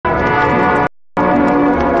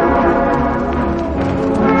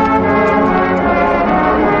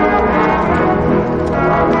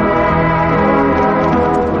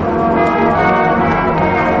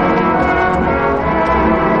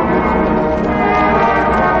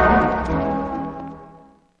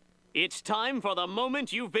time for the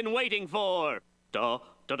moment you've been waiting for. Da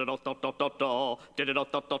da da da da da da da da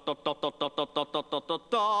da da da da da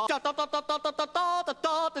da.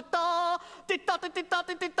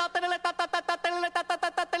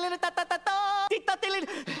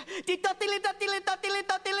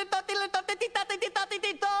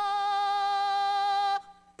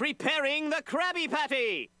 Preparing the Krabby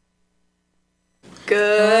Patty.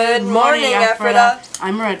 Good morning, Ephrata.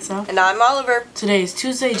 I'm Maritza. And I'm Oliver. Today is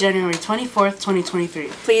Tuesday, January 24th, 2023.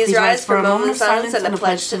 Please rise for a moment of silence and a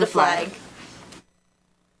pledge to the flag.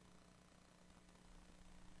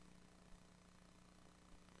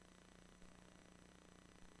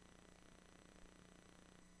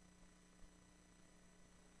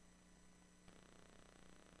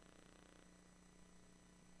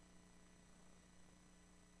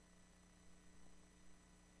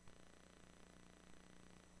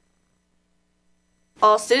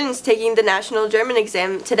 All students taking the National German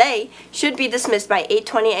exam today should be dismissed by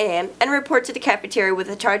 8:20 a.m. and report to the cafeteria with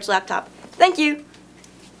a charged laptop. Thank you!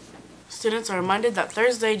 Students are reminded that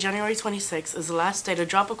Thursday, January 26th is the last day to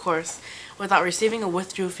drop a course without receiving a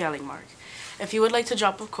withdrew failing mark. If you would like to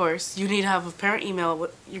drop a course, you need to have a parent email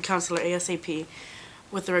with your counselor ASAP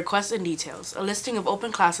with the request and details. A listing of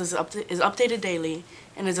open classes is updated daily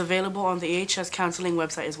and is available on the AHS counseling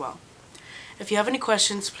website as well. If you have any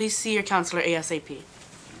questions, please see your counselor ASAP.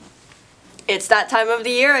 It's that time of the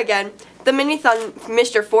year again. The Mini-Thon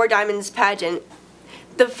Mr. Four Diamonds pageant.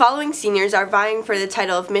 The following seniors are vying for the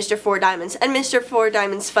title of Mr. Four Diamonds and Mr. Four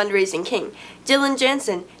Diamonds Fundraising King. Dylan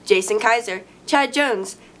Jansen, Jason Kaiser, Chad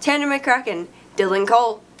Jones, Tanner McCracken, Dylan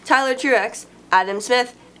Cole, Tyler Truex, Adam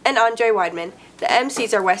Smith, and Andre Weidman. The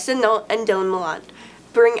MCs are Weston Knoll and Dylan Milan.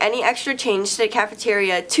 Bring any extra change to the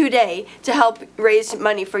cafeteria today to help raise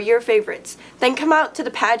money for your favorites. Then come out to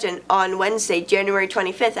the pageant on Wednesday, January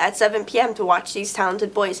 25th at 7 p.m. to watch these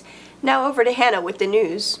talented boys. Now over to Hannah with the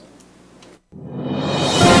news.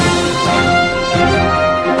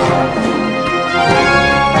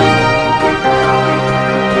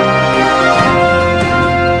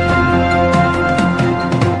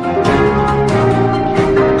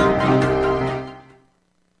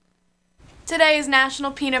 Today is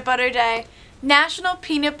National Peanut Butter Day. National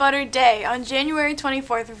Peanut Butter Day on January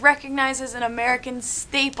 24th recognizes an American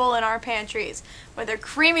staple in our pantries. Whether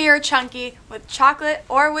creamy or chunky, with chocolate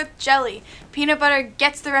or with jelly, peanut butter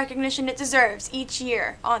gets the recognition it deserves each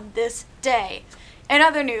year on this day. In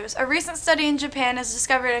other news, a recent study in Japan has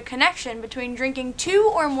discovered a connection between drinking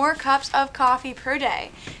 2 or more cups of coffee per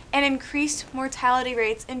day and increased mortality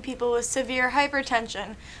rates in people with severe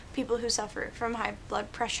hypertension, people who suffer from high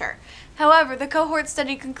blood pressure. However, the cohort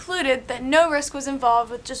study concluded that no risk was involved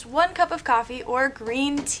with just 1 cup of coffee or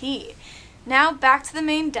green tea. Now back to the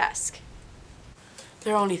main desk.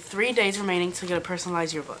 There are only 3 days remaining to get a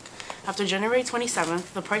personalized yearbook. After January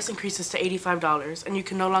 27th, the price increases to $85 and you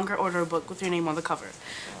can no longer order a book with your name on the cover.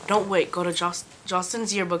 Don't wait, go to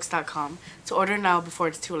jostensyearbooks.com to order now before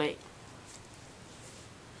it's too late.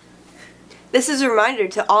 This is a reminder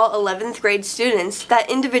to all 11th grade students that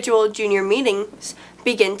individual junior meetings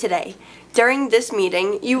begin today. During this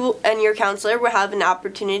meeting, you and your counselor will have an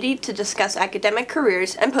opportunity to discuss academic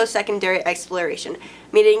careers and post-secondary exploration.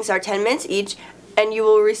 Meetings are 10 minutes each, and you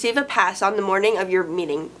will receive a pass on the morning of your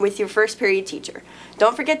meeting with your first period teacher.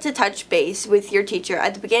 Don't forget to touch base with your teacher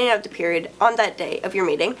at the beginning of the period on that day of your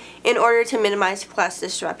meeting in order to minimize class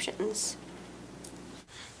disruptions.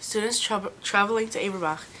 Students traveling to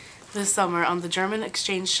Eberbach this summer on the German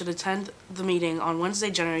exchange should attend the meeting on Wednesday,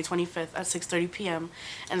 January 25th at 6:30 p.m.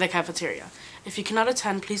 in the cafeteria. If you cannot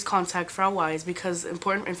attend, please contact Frau Wise because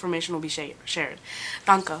important information will be shared.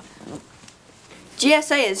 Danke.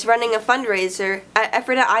 GSA is running a fundraiser at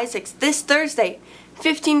Ephrata Isaacs this Thursday.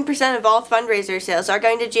 15% of all fundraiser sales are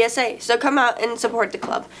going to GSA, so come out and support the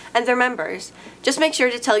club and their members. Just make sure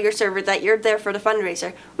to tell your server that you're there for the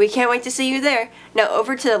fundraiser. We can't wait to see you there. Now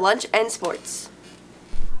over to the lunch and sports.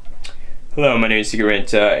 Hello, my name is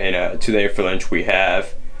Sigarenta, and today for lunch we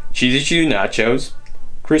have cheesy cheese nachos,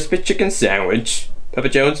 crispy chicken sandwich, Papa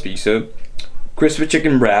John's pizza, crispy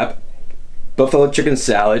chicken wrap, buffalo chicken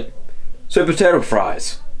salad, sweet potato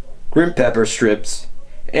fries, green pepper strips,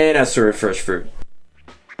 and assorted fresh fruit.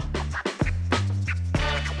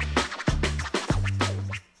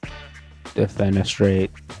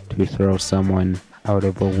 Defenestrate, to throw someone out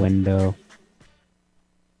of a window.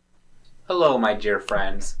 Hello, my dear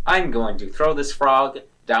friends. I'm going to throw this frog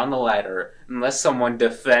down the ladder unless someone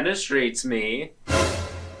defenestrates me.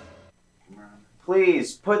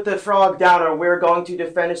 Please, put the frog down or we're going to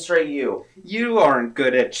defenestrate you. You aren't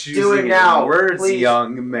good at Do it choosing now, words, please.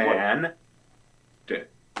 young man.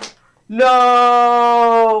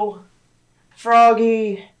 No!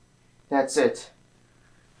 Froggy. That's it.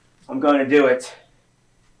 I'm going to do it.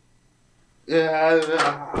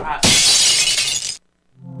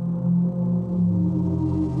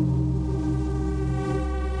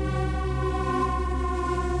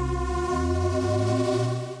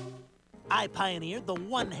 I pioneered the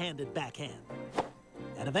one-handed backhand.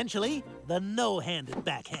 And eventually, the no-handed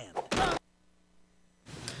backhand.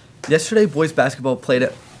 Yesterday, boys basketball played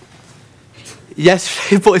at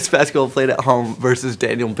home versus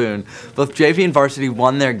Daniel Boone. Both JV and varsity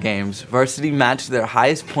won their games. Varsity matched their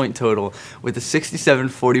highest point total with a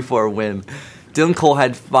 67-44 win. Dylan Cole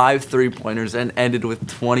had 5 3-pointers and ended with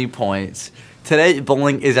 20 points. Today,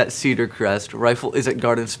 bowling is at Cedar Crest, rifle is at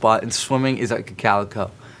Garden Spot, and swimming is at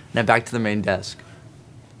Cacalico. Now back to the main desk.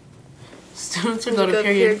 Students who go to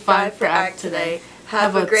period 5 for ACT today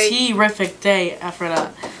have a terrific day after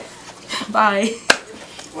that. Bye.